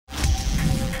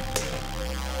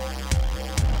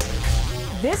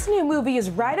This new movie is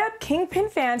right up Kingpin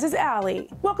fans' alley.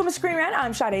 Welcome to Screen Rant,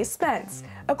 I'm Sade Spence.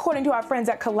 According to our friends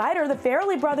at Collider, the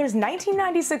Farrelly Brothers'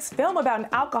 1996 film about an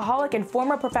alcoholic and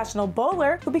former professional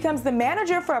bowler who becomes the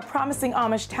manager for a promising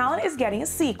Amish talent is getting a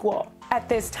sequel. At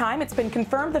this time, it's been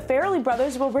confirmed the Farrelly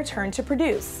Brothers will return to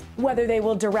produce. Whether they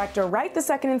will direct or write the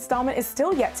second installment is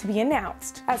still yet to be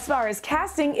announced. As far as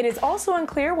casting, it is also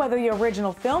unclear whether the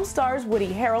original film stars Woody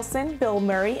Harrelson, Bill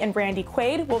Murray, and Randy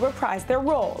Quaid will reprise their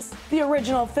roles. The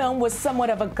original film was somewhat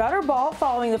of a gutterball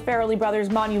following the Farrelly Brothers'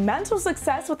 monumental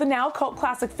success with the now cult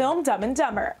classic film Dumb and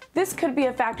Dumber. This could be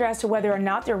a factor as to whether or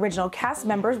not the original cast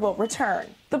members will return.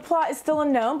 The plot is still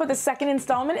unknown, but the second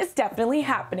installment is definitely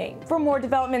happening. For more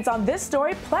developments on this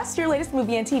story, plus your latest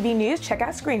movie and TV news, check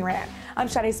out Screen Rant. I'm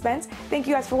Sade Spence. Thank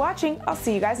you guys for watching. I'll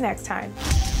see you guys next time.